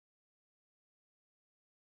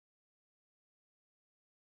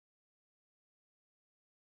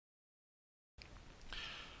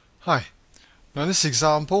Hi. Now in this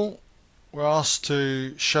example we're asked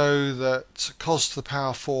to show that cos to the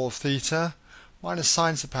power 4 of theta minus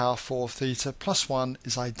sine to the power 4 of theta plus 1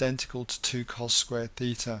 is identical to 2 cos squared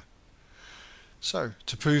theta. So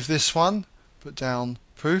to prove this one, put down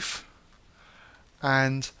proof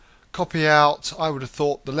and copy out, I would have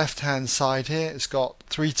thought the left hand side here, it's got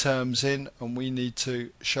 3 terms in and we need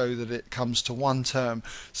to show that it comes to 1 term.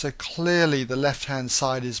 So clearly the left hand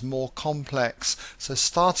side is more complex. So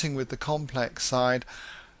starting with the complex side,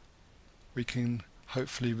 we can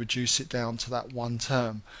hopefully reduce it down to that 1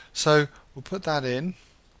 term. So we'll put that in.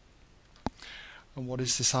 And what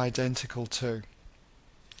is this identical to?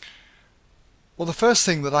 Well, the first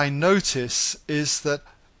thing that I notice is that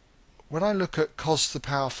when I look at cos to the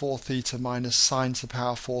power 4 theta minus sine to the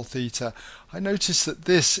power 4 theta, I notice that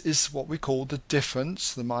this is what we call the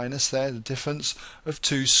difference, the minus there, the difference of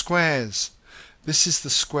 2 squares. This is the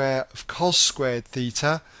square of cos squared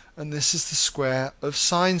theta, and this is the square of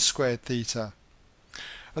sine squared theta.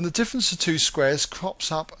 And the difference of 2 squares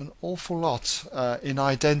crops up an awful lot in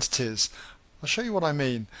identities. I'll show you what I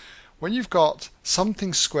mean. When you've got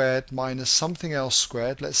something squared minus something else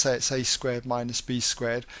squared, let's say it's a squared minus b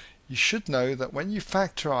squared, you should know that when you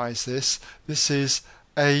factorize this, this is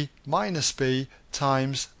a minus b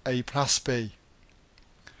times a plus b.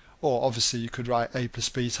 Or obviously you could write a plus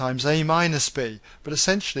b times a minus b, but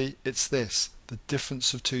essentially it's this, the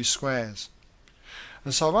difference of 2 squares.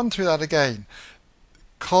 And so I'll run through that again.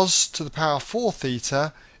 Cos to the power 4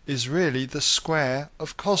 theta is really the square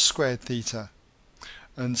of cos squared theta.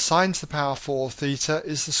 And sine to the power 4 theta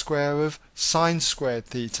is the square of sine squared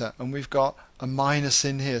theta, and we've got a minus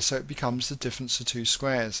in here, so it becomes the difference of 2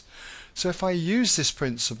 squares. So if I use this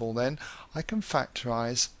principle, then I can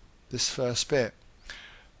factorize this first bit.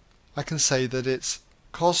 I can say that it's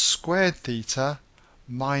cos squared theta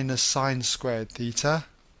minus sine squared theta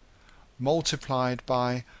multiplied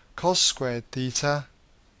by cos squared theta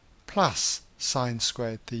plus sine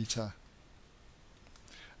squared theta.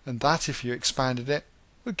 And that, if you expanded it,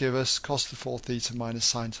 would give us cos to the 4 theta minus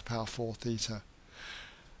sine to the power 4 theta.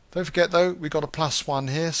 Don't forget though, we've got a plus 1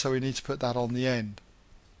 here, so we need to put that on the end.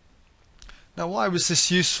 Now why was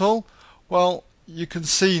this useful? Well, you can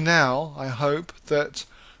see now, I hope, that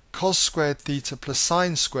cos squared theta plus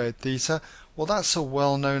sine squared theta, well, that's a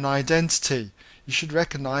well-known identity. You should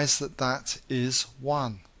recognize that that is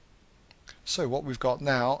 1. So what we've got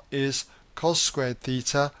now is cos squared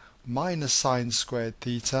theta minus sine squared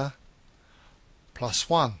theta plus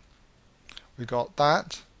 1. We got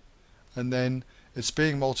that, and then it's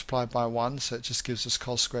being multiplied by 1, so it just gives us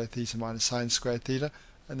cos squared theta minus sine squared theta,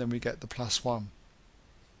 and then we get the plus 1.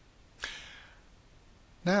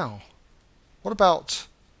 Now, what about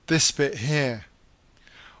this bit here?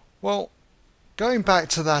 Well, going back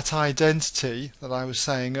to that identity that I was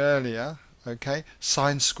saying earlier, okay,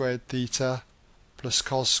 sine squared theta plus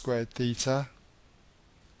cos squared theta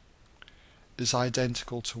is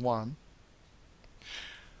identical to 1.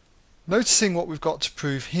 Noticing what we've got to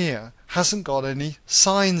prove here hasn't got any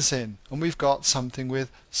sines in, and we've got something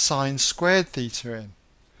with sine squared theta in.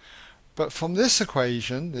 But from this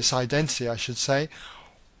equation, this identity I should say,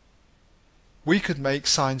 we could make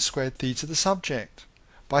sine squared theta the subject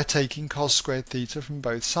by taking cos squared theta from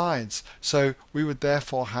both sides. So we would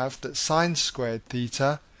therefore have that sine squared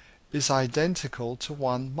theta is identical to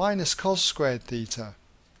 1 minus cos squared theta.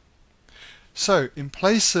 So in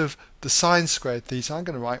place of the sine squared theta, I'm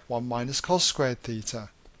going to write 1 minus cos squared theta.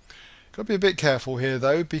 Got to be a bit careful here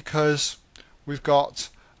though, because we've got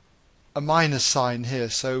a minus sign here,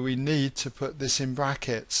 so we need to put this in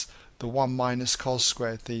brackets, the 1 minus cos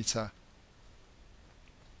squared theta.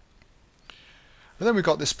 And then we've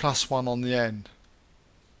got this plus 1 on the end.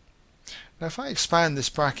 Now if I expand this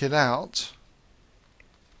bracket out,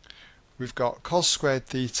 we've got cos squared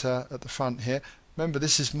theta at the front here. Remember,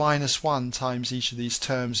 this is minus 1 times each of these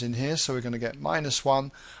terms in here, so we're going to get minus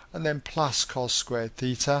 1 and then plus cos squared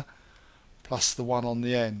theta plus the 1 on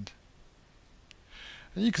the end.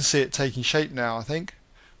 And you can see it taking shape now, I think,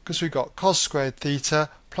 because we've got cos squared theta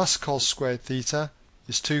plus cos squared theta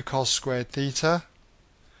is 2 cos squared theta,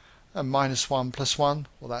 and minus 1 plus 1,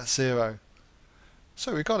 well, that's 0.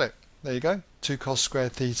 So we got it. There you go, 2 cos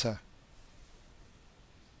squared theta.